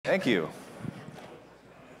Thank you.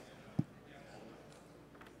 Hi,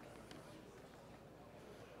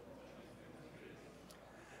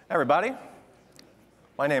 everybody.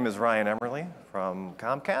 My name is Ryan Emerle from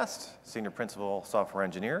Comcast, Senior Principal Software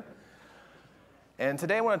Engineer. And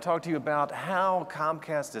today I want to talk to you about how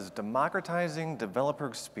Comcast is democratizing developer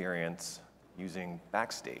experience using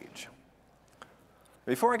Backstage.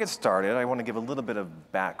 Before I get started, I want to give a little bit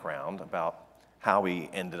of background about how we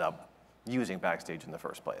ended up using Backstage in the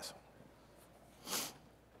first place.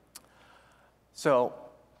 So,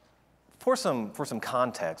 for some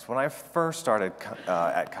context, when I first started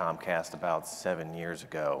at Comcast about 7 years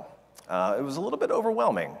ago, it was a little bit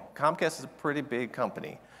overwhelming. Comcast is a pretty big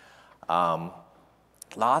company.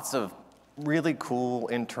 Lots of really cool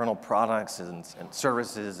internal products and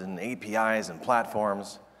services and APIs and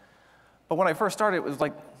platforms. But when I first started, it was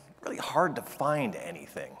like really hard to find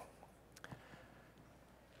anything.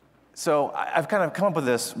 So I've kind of come up with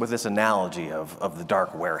this analogy of the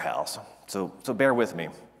dark warehouse. So bear with me.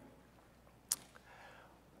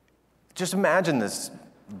 Just imagine this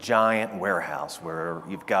giant warehouse where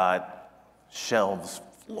you've got shelves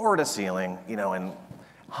floor to ceiling, and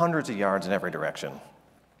hundreds of yards in every direction.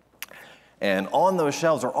 And on those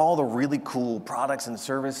shelves are all the really cool products and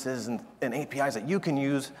services and APIs that you can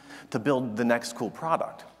use to build the next cool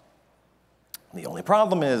product. The only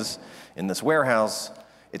problem is, in this warehouse,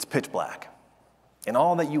 it's pitch black. And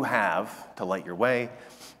all that you have to light your way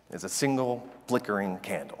is a single flickering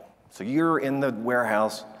candle. So you're in the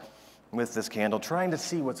warehouse with this candle trying to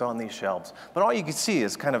see what's on these shelves, but all you can see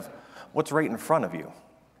is kind of what's right in front of you.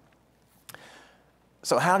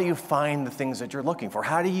 So how do you find the things that you're looking for?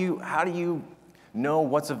 How do you know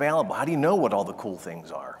what's available? How do you know what all the cool things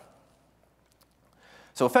are?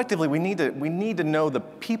 So effectively, we need to know the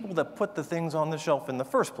people that put the things on the shelf in the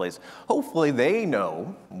first place. Hopefully they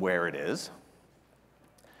know where it is.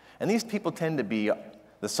 And these people tend to be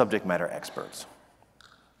the subject matter experts.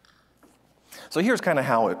 So here's kind of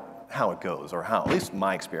how it goes, or at least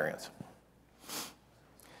my experience.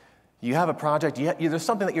 You have a project, there's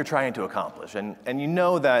something that you're trying to accomplish, and you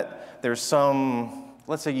know that there's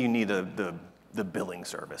let's say you need the billing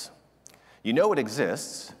service. You know it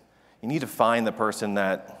exists. You need to find the person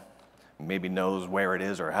that maybe knows where it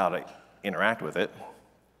is or how to interact with it.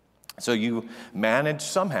 So you manage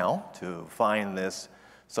somehow to find this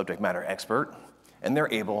subject matter expert, and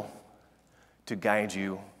they're able to guide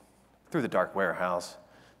you through the dark warehouse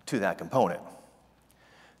to that component.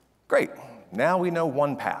 Great. Now we know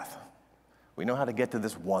one path. We know how to get to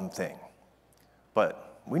this one thing.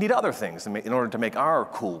 But we need other things in order to make our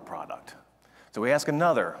cool product. So we ask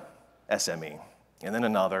another SME, and then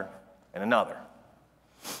another, and another.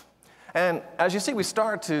 And as you see, we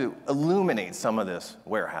start to illuminate some of this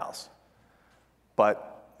warehouse.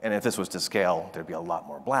 And if this was to scale, there'd be a lot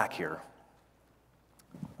more black here.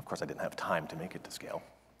 Of course, I didn't have time to make it to scale.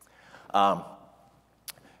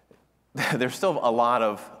 There's still a lot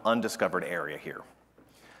of undiscovered area here.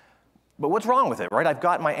 But what's wrong with it, right? I've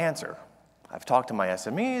got my answer. I've talked to my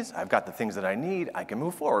SMEs. I've got the things that I need. I can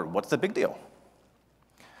move forward. What's the big deal?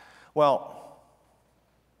 Well,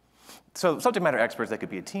 so subject matter experts, that could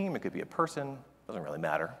be a team, it could be a person, doesn't really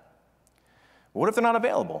matter. What if they're not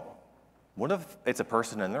available? What if it's a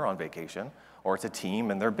person and they're on vacation, or it's a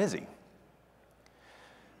team and they're busy?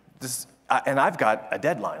 And I've got a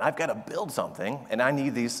deadline. I've got to build something, and I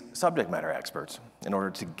need these subject matter experts in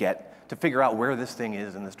order to figure out where this thing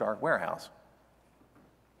is in this dark warehouse.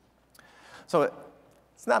 So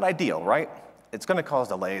it's not ideal, right? It's going to cause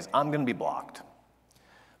delays. I'm going to be blocked.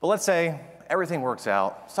 But let's say everything works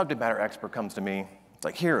out. Subject matter expert comes to me. It's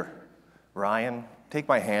like, here, Ryan, take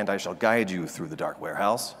my hand. I shall guide you through the dark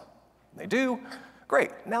warehouse. And they do. Great.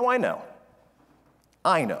 Now I know.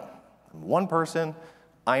 I'm one person.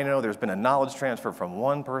 I know there's been a knowledge transfer from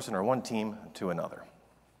one person or one team to another.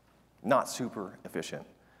 Not super efficient.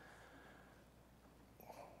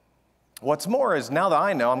 What's more is, now that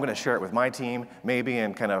I know, I'm going to share it with my team, maybe,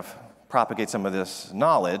 and kind of propagate some of this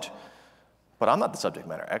knowledge. But I'm not the subject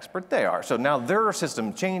matter expert, they are. So now their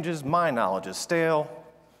system changes, my knowledge is stale,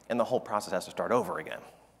 and the whole process has to start over again.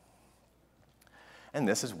 And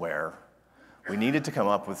this is where we needed to come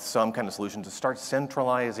up with some kind of solution to start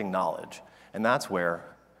centralizing knowledge. And that's where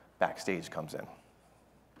Backstage comes in.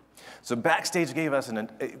 So Backstage gave us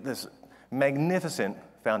this magnificent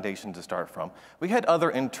foundation to start from. We had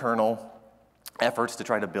other internal efforts to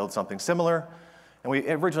try to build something similar. And we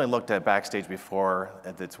originally looked at Backstage before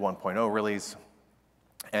at its 1.0 release,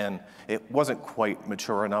 and it wasn't quite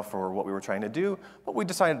mature enough for what we were trying to do, but we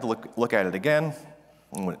decided to look at it again,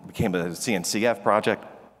 and it became a CNCF project.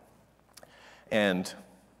 And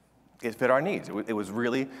it fit our needs. It was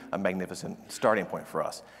really a magnificent starting point for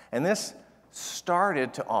us. And this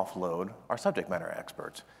started to offload our subject matter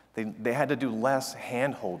experts. They had to do less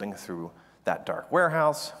hand-holding through that dark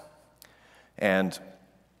warehouse. And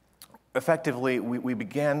effectively, as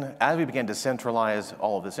we began to centralize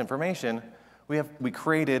all of this information, we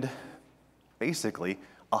created basically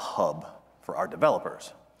a hub for our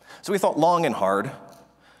developers. So we thought long and hard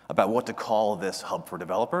about what to call this hub for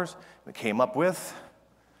developers. We came up with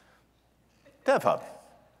DevHub.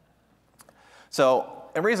 So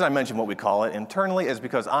the reason I mention what we call it internally is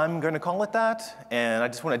because I'm going to call it that, and I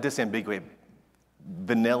just want to disambiguate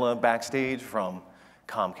vanilla Backstage from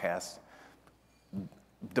Comcast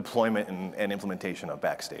deployment and implementation of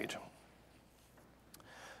Backstage.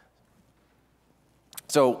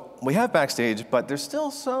 So we have Backstage, but there's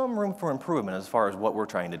still some room for improvement as far as what we're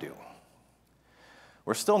trying to do.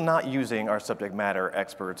 We're still not using our subject matter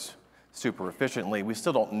experts super efficiently. We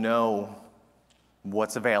still don't know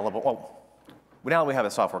what's available. Well, now that we have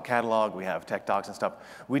a software catalog, we have tech docs and stuff,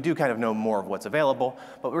 we do kind of know more of what's available,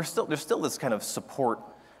 but there's still this kind of support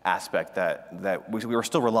aspect that we were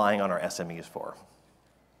still relying on our SMEs for.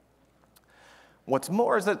 What's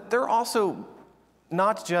more is that they're also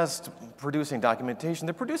not just producing documentation,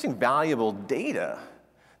 they're producing valuable data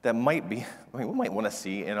that we might want to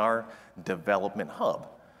see in our development hub.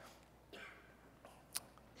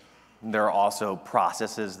 There are also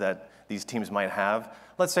processes that these teams might have.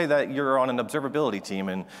 Let's say that you're on an observability team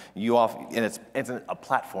and it's a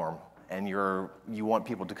platform and you want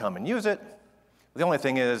people to come and use it. The only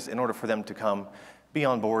thing is, in order for them to come be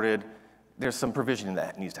onboarded, there's some provisioning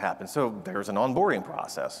that needs to happen. So there's an onboarding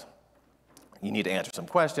process. You need to answer some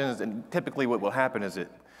questions, and typically what will happen is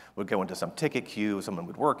it would go into some ticket queue, someone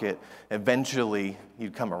would work it. Eventually,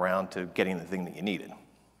 you'd come around to getting the thing that you needed.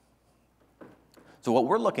 So what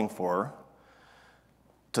we're looking for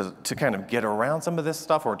to kind of get around some of this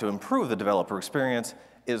stuff or to improve the developer experience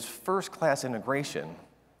is first-class integration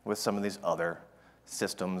with some of these other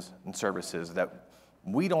systems and services that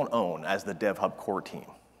we don't own as the DevHub core team.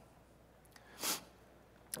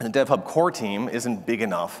 And the DevHub core team isn't big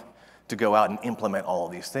enough to go out and implement all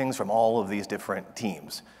of these things from all of these different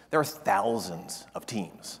teams. There are thousands of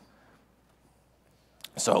teams.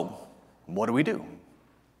 So what do we do?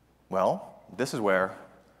 Well, this is where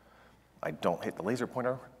I don't hit the laser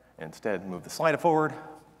pointer, and instead move the slide forward.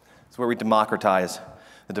 It's where we democratize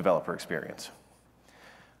the developer experience.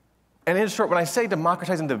 And in short, when I say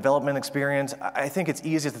democratizing development experience, I think it's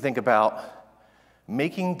easiest to think about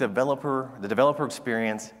making the developer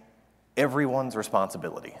experience everyone's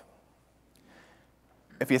responsibility.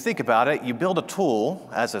 If you think about it, you build a tool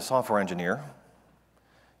as a software engineer,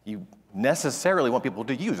 you necessarily want people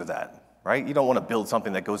to use that, right? You don't want to build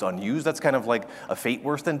something that goes unused. That's kind of like a fate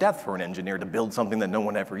worse than death for an engineer to build something that no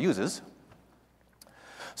one ever uses.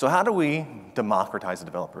 So how do we democratize the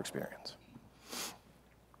developer experience?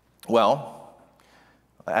 Well,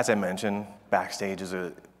 as I mentioned, Backstage is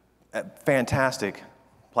a fantastic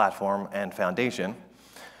platform and foundation.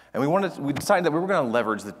 And we decided that we were going to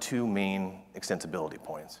leverage the two main extensibility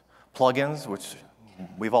points. Plugins, which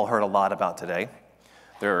we've all heard a lot about today.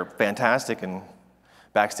 They're fantastic, and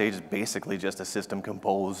Backstage is basically just a system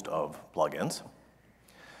composed of plugins.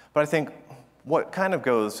 But I think what kind of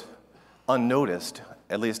goes unnoticed,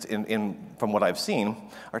 at least from what I've seen,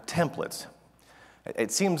 are templates.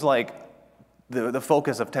 It seems like the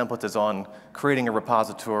focus of templates is on creating a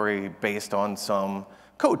repository based on some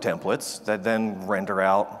code templates that then render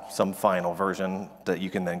out some final version that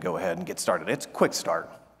you can then go ahead and get started. It's a quick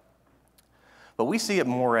start. But we see it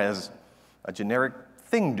more as a generic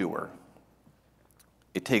thing doer.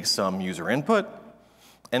 It takes some user input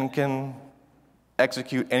and can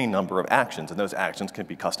execute any number of actions, and those actions can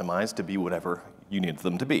be customized to be whatever you need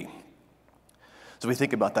them to be. So we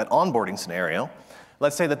think about that onboarding scenario.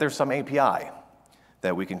 Let's say that there's some API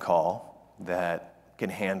that we can call that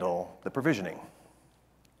can handle the provisioning.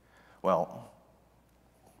 Well,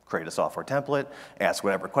 create a software template, ask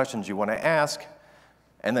whatever questions you want to ask,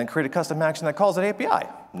 and then create a custom action that calls an API.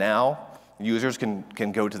 Now, users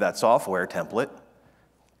can go to that software template,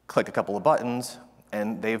 click a couple of buttons,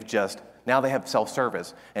 and now they have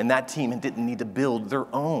self-service. And that team didn't need to build their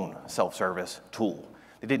own self-service tool.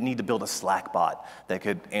 They didn't need to build a Slack bot that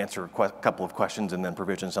could answer a couple of questions and then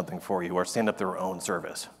provision something for you or stand up their own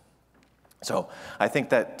service. So I think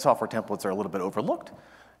that software templates are a little bit overlooked,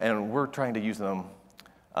 and we're trying to use them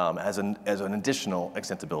as an additional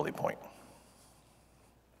extensibility point.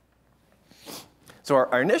 So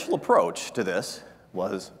our initial approach to this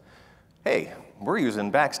was, hey, we're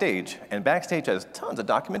using Backstage, and Backstage has tons of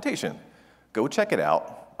documentation. Go check it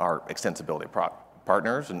out, our extensibility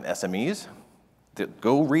partners and SMEs to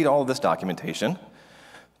go read all of this documentation,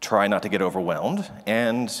 try not to get overwhelmed,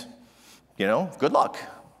 and, good luck.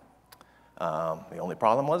 The only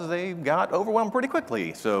problem was they got overwhelmed pretty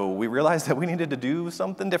quickly, so we realized that we needed to do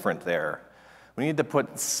something different there. We needed to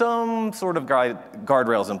put some sort of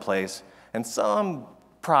guardrails in place and some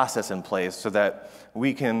process in place so that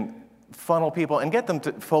we can funnel people and get them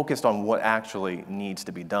focused on what actually needs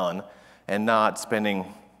to be done and not spending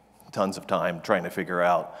tons of time trying to figure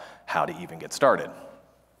out how to even get started.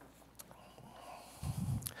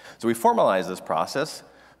 So we formalized this process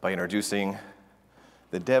by introducing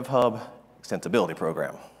the DevHub extensibility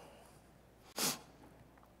program.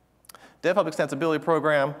 DevHub extensibility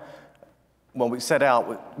program, when we set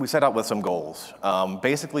out with some goals.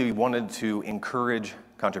 Basically, we wanted to encourage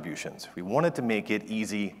contributions. We wanted to make it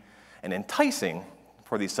easy and enticing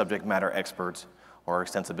for these subject matter experts or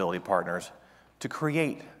extensibility partners to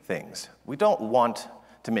create things. We don't want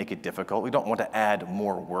to make it difficult. We don't want to add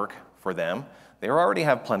more work for them. They already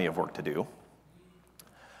have plenty of work to do.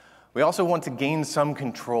 We also want to gain some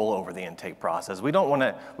control over the intake process. We don't want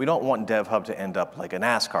DevHub to end up like a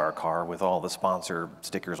NASCAR car with all the sponsor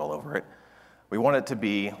stickers all over it. We want it to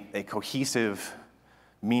be a cohesive,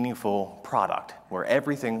 meaningful product where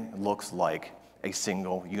everything looks like a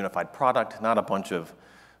single unified product, not a bunch of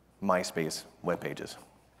MySpace web pages,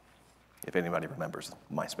 if anybody remembers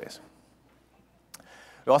MySpace.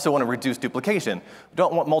 We also want to reduce duplication. We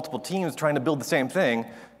don't want multiple teams trying to build the same thing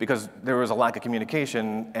because there was a lack of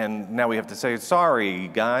communication, and now we have to say, sorry,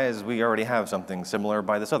 guys, we already have something similar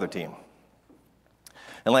by this other team.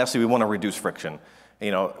 And lastly, we want to reduce friction.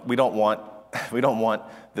 We don't want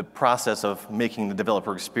the process of making the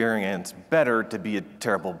developer experience better to be a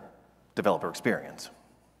terrible developer experience.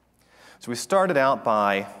 So we started out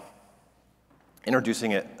by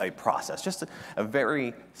introducing a process, just a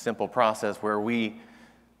very simple process where we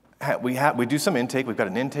do some intake. We've got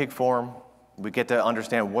an intake form. We get to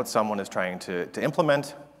understand what someone is trying to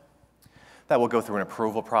implement. That will go through an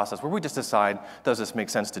approval process where we just decide, does this make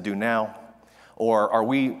sense to do now? Or are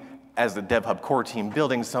we, as the DevHub core team,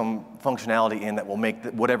 building some functionality in that will make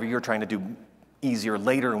whatever you're trying to do easier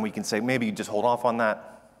later, and we can say, maybe you just hold off on that.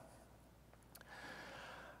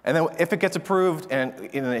 And then if it gets approved and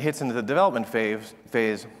it hits into the development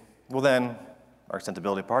phase, well then our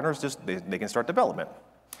extensibility partners, they can start development.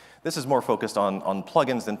 This is more focused on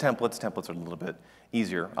plugins than templates. Templates are a little bit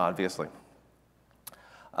easier, obviously.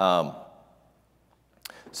 But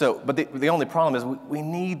the only problem is we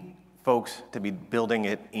need folks to be building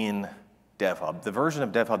it in DevHub, the version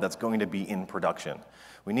of DevHub that's going to be in production.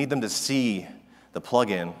 We need them to see the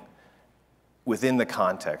plugin within the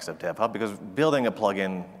context of DevHub, because building a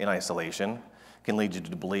plugin in isolation can lead you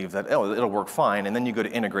to believe that, oh, it'll work fine, and then you go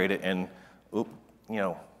to integrate it and,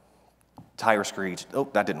 tire screeched, oh,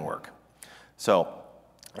 that didn't work. So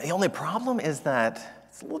the only problem is that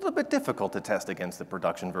it's a little bit difficult to test against the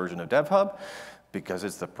production version of DevHub because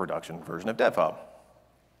it's the production version of DevHub.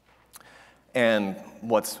 And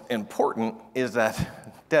what's important is that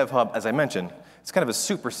DevHub, as I mentioned, it's kind of a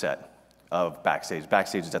superset of Backstage.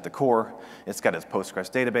 Backstage is at the core. It's got its Postgres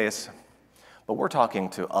database. But we're talking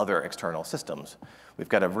to other external systems. We've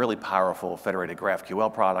got a really powerful federated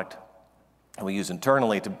GraphQL product and we use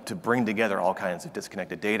internally to bring together all kinds of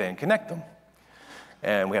disconnected data and connect them.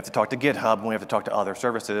 And we have to talk to GitHub, and we have to talk to other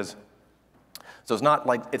services. So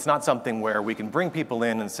it's not something where we can bring people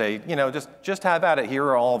in and say, just have at it, here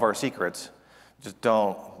are all of our secrets. Just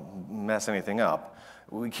don't mess anything up.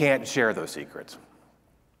 We can't share those secrets.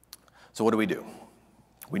 So what do?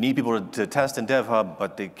 We need people to test in DevHub,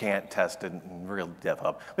 but they can't test in real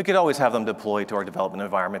DevHub. We could always have them deploy to our development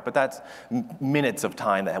environment, but that's minutes of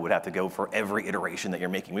time that would have to go for every iteration that you're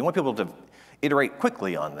making. We want people to iterate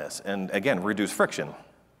quickly on this and, again, reduce friction.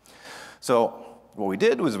 So what we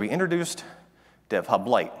did was we introduced DevHub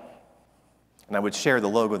Lite. And I would share the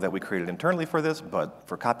logo that we created internally for this, but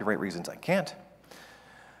for copyright reasons, I can't.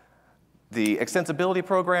 The extensibility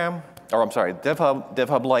program,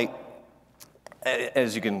 DevHub Lite,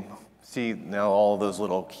 as you can see now, all those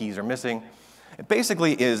little keys are missing. It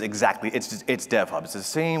basically is it's DevHub. It's the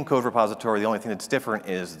same code repository. The only thing that's different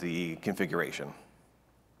is the configuration.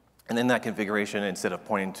 And in that configuration, instead of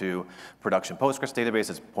pointing to production Postgres database,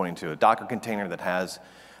 it's pointing to a Docker container that has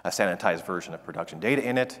a sanitized version of production data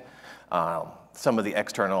in it. Some of the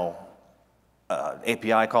external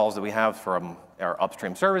API calls that we have from our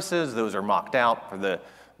upstream services, those are mocked out for the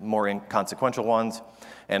more inconsequential ones.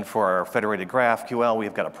 And for our federated GraphQL,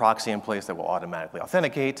 we've got a proxy in place that will automatically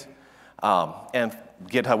authenticate. And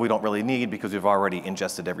GitHub we don't really need because we've already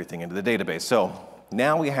ingested everything into the database. So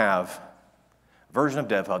now we have a version of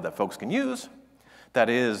DevHub that folks can use that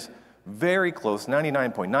is very close,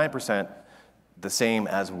 99.9%, the same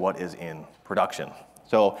as what is in production.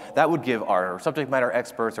 So that would give our subject matter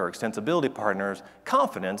experts, our extensibility partners,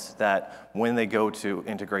 confidence that when they go to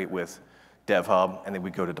integrate with DevHub and then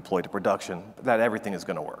we go to deploy to production, that everything is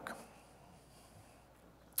going to work.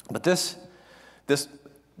 But this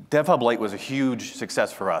DevHub Lite was a huge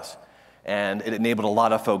success for us, and it enabled a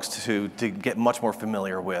lot of folks to get much more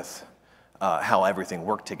familiar with how everything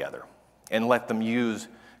worked together and let them use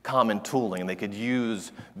common tooling. They could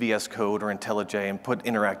use VS Code or IntelliJ and put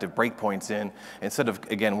interactive breakpoints in instead of,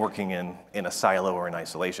 again, working in a silo or in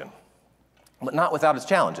isolation. But not without its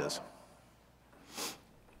challenges.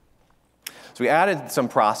 So we added some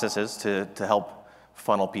processes to help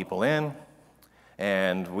funnel people in,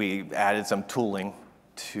 and we added some tooling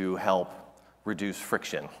to help reduce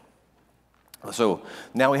friction. So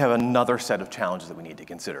now we have another set of challenges that we need to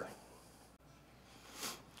consider.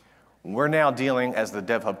 We're now dealing, as the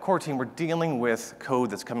DevHub core team, we're dealing with code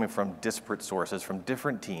that's coming from disparate sources, from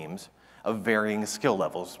different teams of varying skill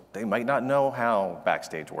levels. They might not know how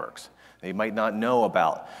Backstage works. They might not know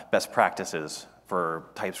about best practices for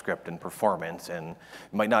TypeScript and performance, and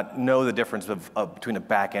might not know the difference between a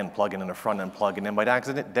back-end plugin and a front-end plugin, and might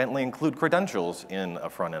accidentally include credentials in a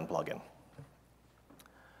front-end plugin.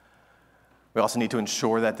 We also need to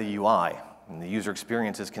ensure that the UI and the user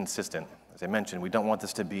experience is consistent. As I mentioned, we don't want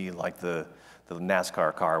this to be like the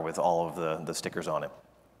NASCAR car with all of the stickers on it.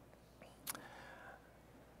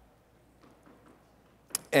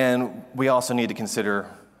 And we also need to consider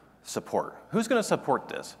support. Who's going to support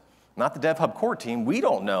this? Not the DevHub core team. We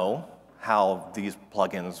don't know how these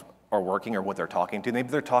plugins are working or what they're talking to. Maybe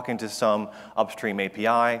they're talking to some upstream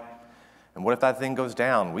API. And what if that thing goes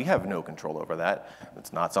down? We have no control over that.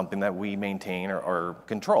 It's not something that we maintain or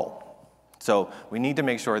control. So we need to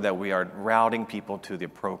make sure that we are routing people to the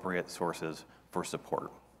appropriate sources for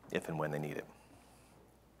support, if and when they need it.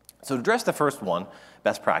 So to address the first one,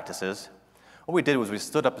 best practices, what we did was we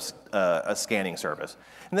stood up a scanning service.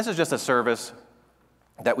 And this is just a service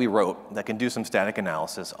that we wrote that can do some static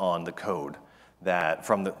analysis on the code that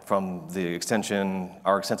from the extension,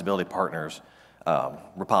 our extensibility partners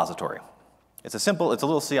repository. It's a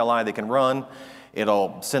little CLI they can run.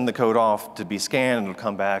 It'll send the code off to be scanned, and it'll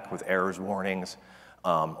come back with errors, warnings,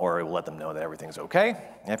 or it will let them know that everything's okay.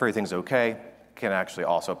 And if everything's okay, it can actually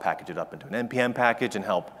also package it up into an NPM package and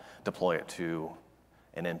help deploy it to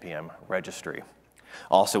an NPM registry.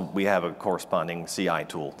 Also, we have a corresponding CI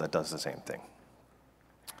tool that does the same thing.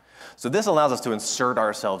 So this allows us to insert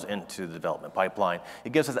ourselves into the development pipeline.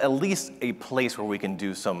 It gives us at least a place where we can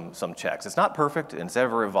do some checks. It's not perfect, and it's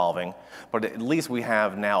ever evolving, but at least we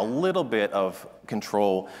have now a little bit of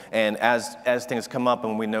control. And as things come up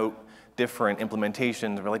and we note different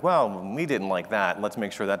implementations, we're like, well, we didn't like that. Let's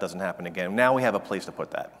make sure that doesn't happen again. Now we have a place to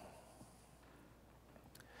put that.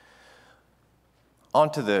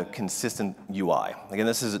 Onto the consistent UI. Again,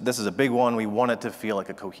 this is a big one. We want it to feel like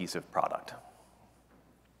a cohesive product.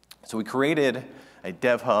 So we created a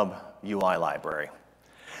DevHub UI library,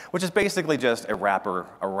 which is basically just a wrapper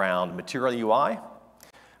around Material UI,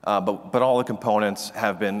 but all the components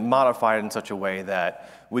have been modified in such a way that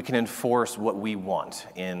we can enforce what we want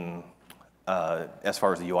in, as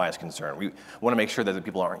far as the UI is concerned. We want to make sure that the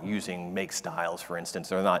people aren't using make styles, for instance.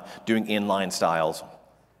 They're not doing inline styles.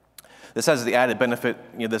 This has the added benefit,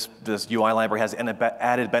 this UI library has an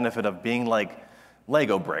added benefit of being like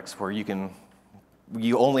Lego bricks, where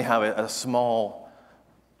you only have a small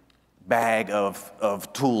bag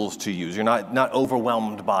of tools to use. You're not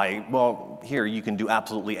overwhelmed by, well, here you can do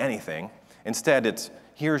absolutely anything. Instead, it's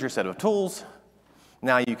here's your set of tools.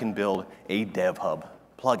 Now you can build a DevHub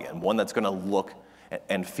plugin, one that's going to look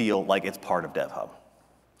and feel like it's part of DevHub.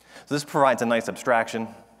 So this provides a nice abstraction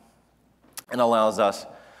and allows us,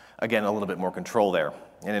 again, a little bit more control there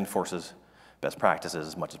and enforces best practices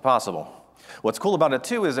as much as possible. What's cool about it,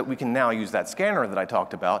 too, is that we can now use that scanner that I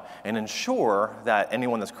talked about and ensure that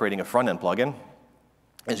anyone that's creating a front-end plugin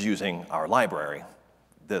is using our library,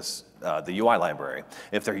 the UI library.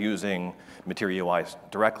 If they're using Material UI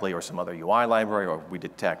directly or some other UI library, or we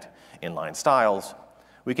detect inline styles,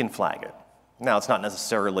 we can flag it. Now, it's not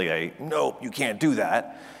necessarily a, nope, you can't do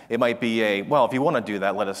that. It might be a, well, if you want to do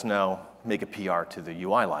that, let us know, make a PR to the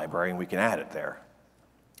UI library, and we can add it there.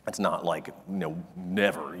 It's not like,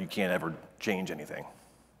 never, you can't ever change anything.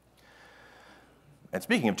 And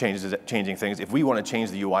speaking of changing things, if we want to change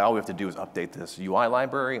the UI, all we have to do is update this UI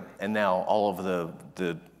library, and now all of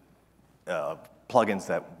the plugins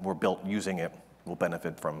that were built using it will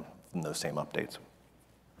benefit from those same updates.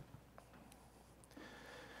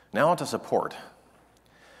 Now on to support.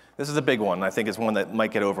 This is a big one. I think it's one that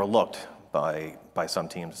might get overlooked by by some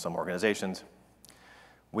teams, some organizations.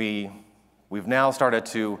 We've now started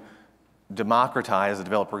to democratize the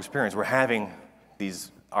developer experience. We're having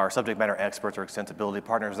our subject matter experts or extensibility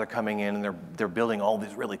partners, they're coming in and they're building all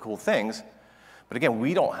these really cool things. But again,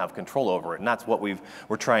 we don't have control over it, and that's what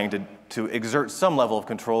we're trying to exert some level of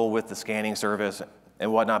control with the scanning service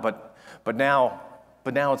and whatnot, but now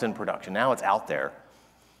it's in production, now it's out there.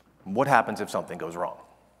 What happens if something goes wrong?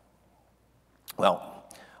 Well,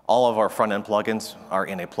 all of our front-end plugins are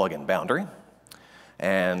in a plugin boundary,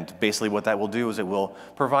 and basically what that will do is it will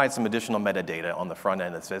provide some additional metadata on the front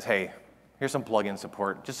end that says, hey, here's some plugin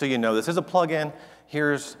support. Just so you know, this is a plugin.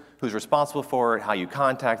 Here's who's responsible for it, how you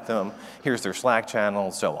contact them. Here's their Slack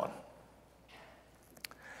channel, so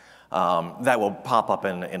on. That will pop up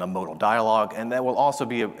in a modal dialog, and that will also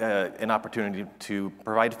be an opportunity to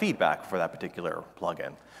provide feedback for that particular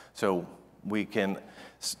plugin. So we can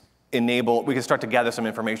start to gather some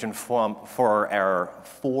information for our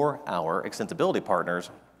extensibility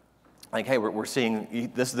partners, like, hey, we're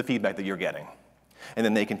seeing, this is the feedback that you're getting. And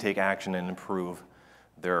then they can take action and improve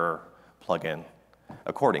their plugin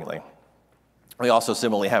accordingly. We also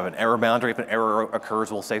similarly have an error boundary. If an error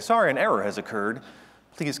occurs, we'll say, sorry, an error has occurred.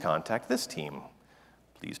 Please contact this team.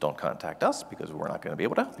 Please don't contact us because we're not going to be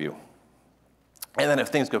able to help you. And then if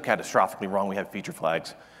things go catastrophically wrong, we have feature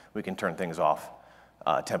flags. We can turn things off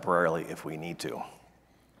temporarily if we need to.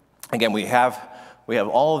 Again, we have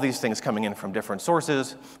all of these things coming in from different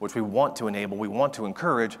sources, which we want to enable, we want to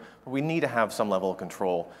encourage, but we need to have some level of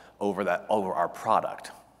control over our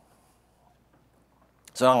product.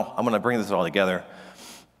 So I'm going to bring this all together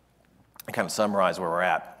and kind of summarize where we're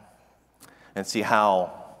at and see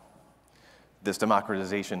how this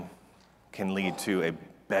democratization can lead to a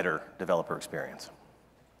better developer experience.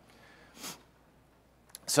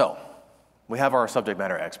 So we have our subject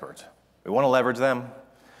matter experts. We want to leverage them.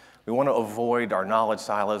 We want to avoid our knowledge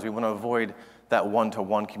silos. We want to avoid that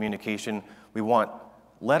one-to-one communication. We want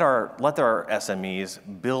let our SMEs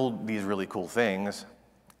build these really cool things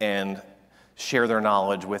and share their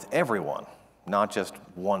knowledge with everyone, not just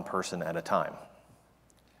one person at a time.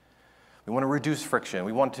 We want to reduce friction.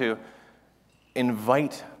 We want to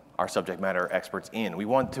invite our subject matter experts in. We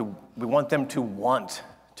want them to want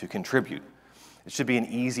to contribute. It should be an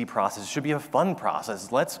easy process. It should be a fun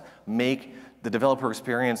process. Let's make the developer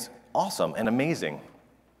experience awesome and amazing.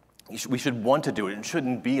 We should want to do it. It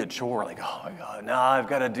shouldn't be a chore like, oh my God, now I've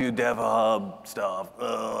got to do DevHub stuff.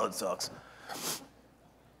 Oh, it sucks.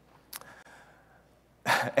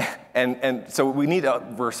 And so we need to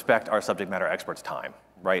respect our subject matter experts' time,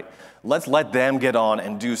 right? Let's let them get on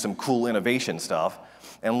and do some cool innovation stuff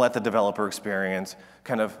and let the developer experience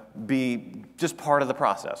kind of be just part of the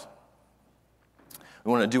process.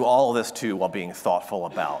 We want to do all of this too while being thoughtful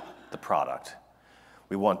about the product.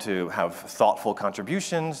 We want to have thoughtful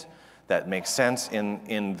contributions that make sense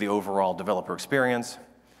in the overall developer experience.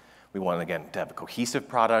 We want, again, to have a cohesive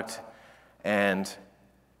product, and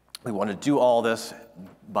we want to do all this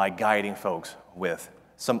by guiding folks with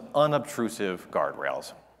some unobtrusive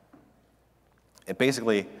guardrails.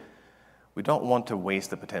 Basically, we don't want to waste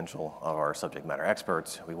the potential of our subject matter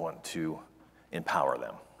experts. We want to empower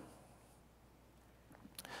them.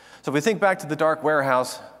 So if we think back to the dark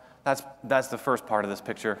warehouse, that's the first part of this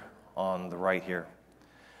picture on the right here.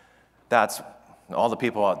 That's all the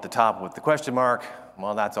people at the top with the question mark.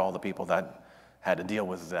 Well, that's all the people that had to deal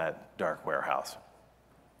with that dark warehouse.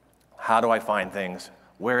 How do I find things?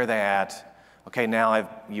 Where are they at? Okay, now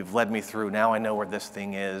you've led me through. Now I know where this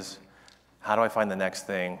thing is. How do I find the next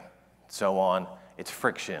thing? So on. It's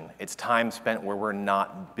friction. It's time spent where we're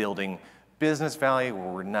not building business value,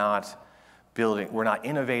 where we're not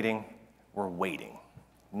innovating, we're waiting.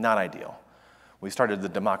 Not ideal. We started the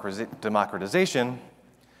democratization.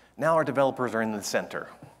 Now our developers are in the center.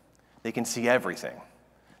 They can see everything.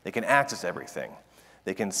 They can access everything.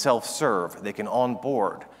 They can self-serve. They can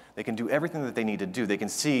onboard. They can do everything that they need to do. They can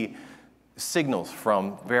see signals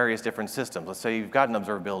from various different systems. Let's say you've got an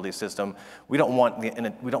observability system. We don't want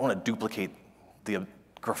to duplicate the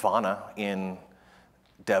Grafana in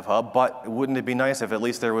DevHub, but wouldn't it be nice if at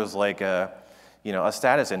least there was like a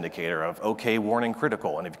status indicator of okay, warning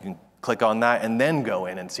critical, and if you can click on that and then go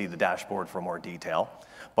in and see the dashboard for more detail.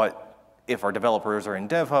 But if our developers are in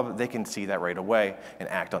DevHub, they can see that right away and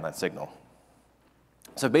act on that signal.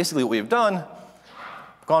 So basically what we've done,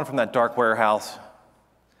 gone from that dark warehouse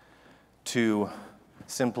to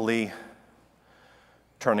simply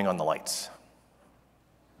turning on the lights.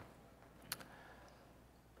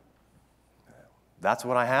 That's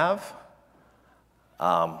what I have.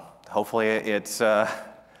 Hopefully it's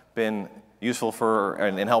been useful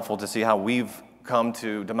and helpful to see how we've come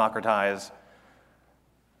to democratize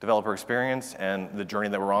developer experience and the journey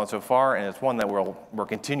that we're on so far, and it's one that we're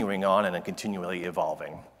continuing on and continually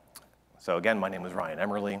evolving. So again, my name is Ryan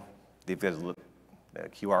Emerle. There's a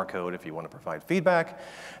QR code if you want to provide feedback,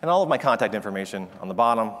 and all of my contact information on the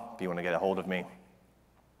bottom if you want to get a hold of me.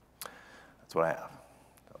 That's what I have.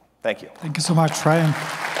 So, thank you. Thank you so much, Ryan.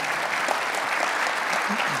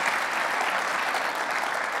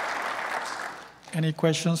 Any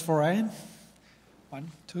questions for Ryan?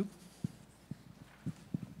 1, 2.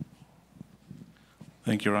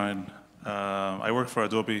 Thank you, Ryan. I work for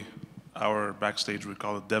Adobe. Our Backstage, we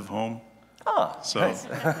call it DevHome. Ah, so nice.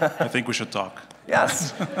 I think we should talk.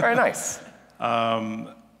 Yes, very nice.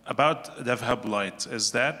 About DevHub Lite,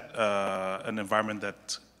 is that an environment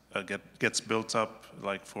that gets built up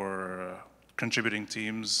like for contributing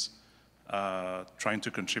teams trying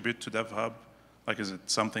to contribute to DevHub? Like, is it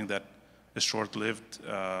something that is short-lived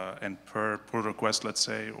and per pull request, let's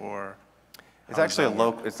say, or? It's actually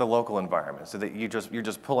it's a local environment, so that you're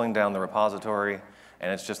just pulling down the repository,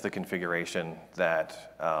 and it's just the configuration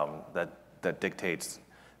that that dictates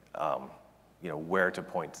where to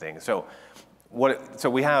point things. So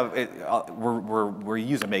we have we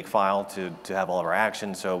use a makefile to have all of our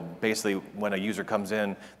actions. So basically, when a user comes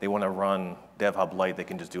in, they want to run DevHub Lite, they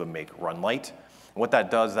can just do a make run Lite. And what that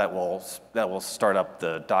does, that will start up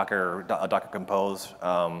the Docker Compose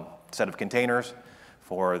set of containers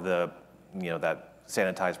for the that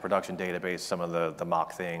sanitized production database, some of the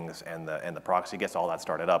mock things, and the proxy gets all that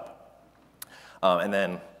started up, and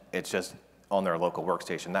then it's just on their local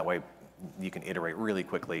workstation. That way, you can iterate really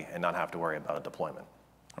quickly and not have to worry about a deployment.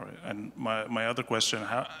 All right. And my other question: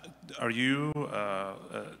 how are you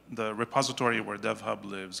the repository where DevHub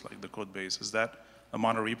lives, like the code base? Is that a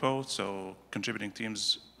monorepo, so contributing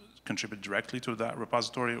teams contribute directly to that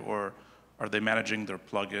repository, or are they managing their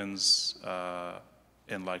plugins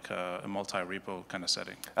in like a multi-repo kind of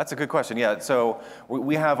setting? That's a good question. Yeah, so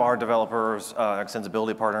we have our developers,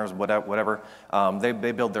 extensibility partners, whatever.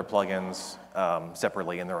 They build their plugins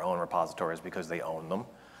separately in their own repositories because they own them.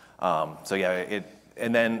 So yeah,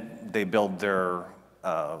 and then they build their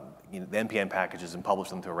the NPM packages and publish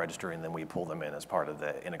them to a registry, and then we pull them in as part of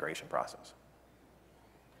the integration process.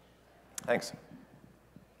 Thanks.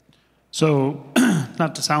 So,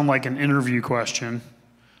 not to sound like an interview question,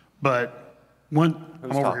 but I'm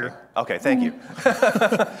over here. Okay, thank you.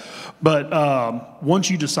 But once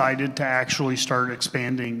you decided to actually start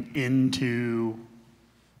expanding into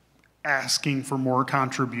asking for more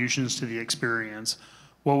contributions to the experience,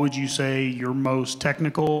 what would you say your most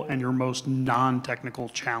technical and your most non-technical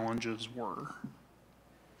challenges were?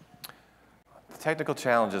 The technical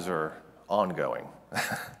challenges are ongoing.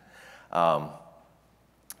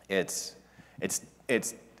 It's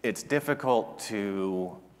difficult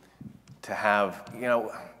to have,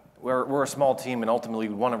 we're a small team, and ultimately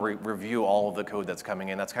we want to review all of the code that's coming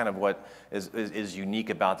in. That's kind of what is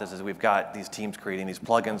unique about this, is we've got these teams creating these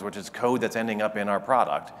plugins, which is code that's ending up in our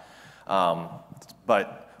product.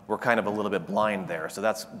 But we're kind of a little bit blind there. So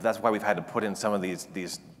that's why we've had to put in some of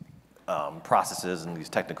these processes and these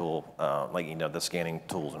technical, the scanning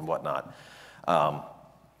tools and whatnot.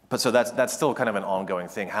 But so that's still kind of an ongoing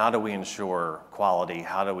thing. How do we ensure quality?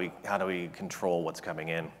 How do we control what's coming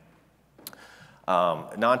in?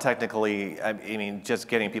 Non-technically, I mean, just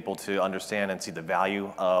getting people to understand and see the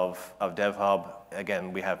value of DevHub.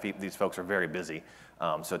 Again, we have these folks are very busy,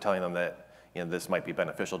 so telling them that this might be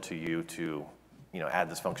beneficial to you to add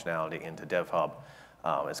this functionality into DevHub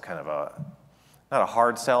is kind of not a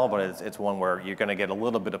hard sell, but it's one where you're going to get a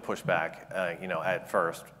little bit of pushback, at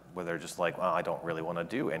first, where they're just like, well, I don't really want to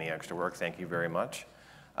do any extra work. Thank you very much.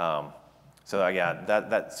 So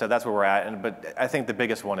yeah, so that's where we're at. But I think the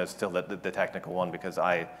biggest one is still the technical one, because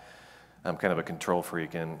I'm kind of a control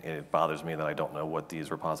freak, and it bothers me that I don't know what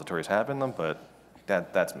these repositories have in them. But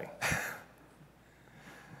that's me.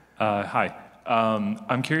 Hi.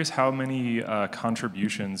 I'm curious how many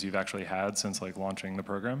contributions you've actually had since launching the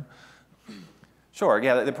program. Sure.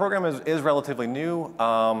 Yeah, the program is relatively new.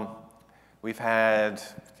 We've had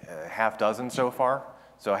half dozen so far.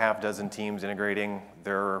 So half dozen teams integrating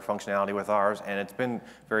their functionality with ours, and it's been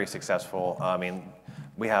very successful. I mean,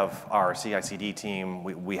 we have our CI/CD team.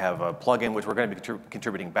 We have a plugin which we're going to be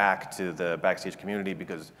contributing back to the Backstage community,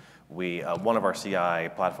 because one of our CI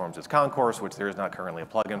platforms is Concourse, which there is not currently a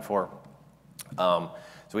plugin for. So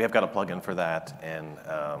we have got a plugin for that, and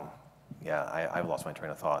yeah, I've lost my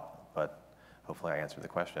train of thought, but hopefully I answered the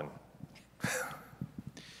question.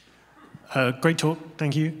 Great talk,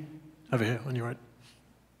 thank you. Over here on your right.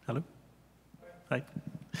 Hello. Hi.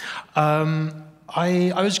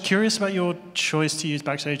 I was curious about your choice to use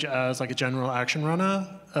Backstage as like a general action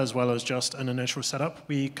runner, as well as just an initial setup.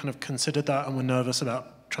 We kind of considered that and were nervous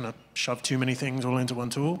about trying to shove too many things all into one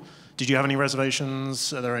tool. Did you have any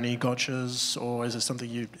reservations? Are there any gotchas, or is this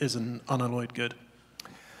something is an unalloyed good?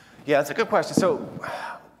 Yeah, it's a good question. So,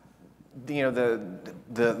 you know,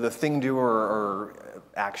 the thing doer or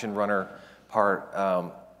action runner part,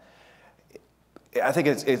 I think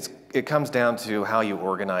it comes down to how you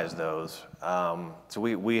organize those. So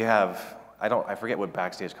we have, I forget what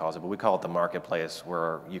Backstage calls it, but we call it the marketplace,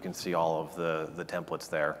 where you can see all of the templates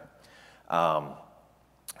there.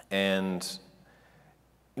 And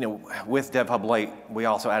you know, with DevHub Lite, we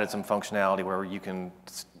also added some functionality where you can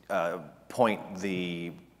point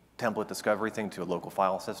the template discovery thing to a local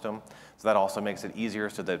file system. So that also makes it easier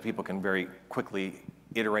so that people can very quickly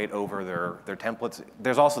iterate over their templates.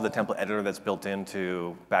 There's also the template editor that's built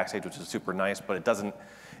into Backstage, which is super nice, but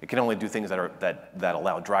it can only do things that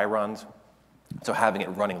allow dry runs. So having it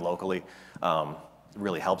running locally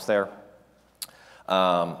really helps there.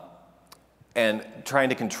 And trying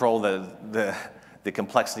to control the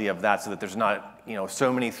complexity of that so that there's not, you know,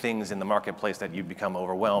 so many things in the marketplace that you become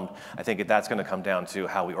overwhelmed. I think that's going to come down to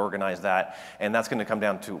how we organize that, and that's going to come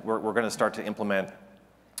down to we're going to start to implement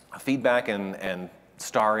a feedback and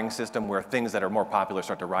starring system where things that are more popular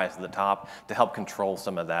start to rise to the top to help control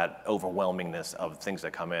some of that overwhelmingness of things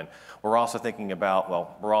that come in. We're also thinking about,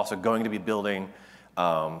 well, we're also going to be building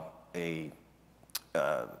a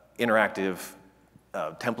interactive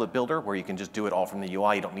template builder where you can just do it all from the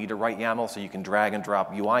UI. You don't need to write YAML, so you can drag and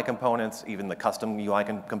drop UI components, even the custom UI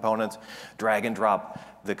components, drag and drop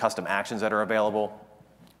the custom actions that are available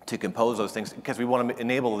to compose those things, because we want to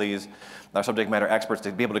enable our subject matter experts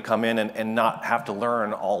to be able to come in and not have to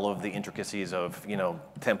learn all of the intricacies of, you know,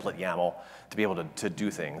 template YAML to be able to do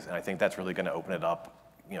things. And I think that's really going to open it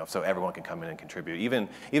up, you know, so everyone can come in and contribute. Even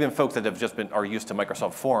folks that have are used to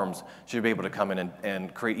Microsoft Forms should be able to come in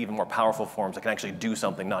and create even more powerful forms that can actually do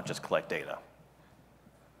something, not just collect data.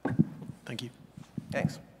 Thank you.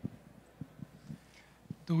 Thanks.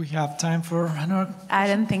 Do we have time for another? I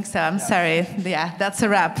don't think so. I'm sorry. Yeah, that's a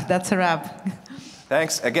wrap. That's a wrap.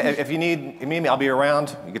 Thanks. Again, if you need me, I'll be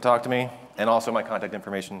around. You can talk to me. And also my contact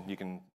information, you can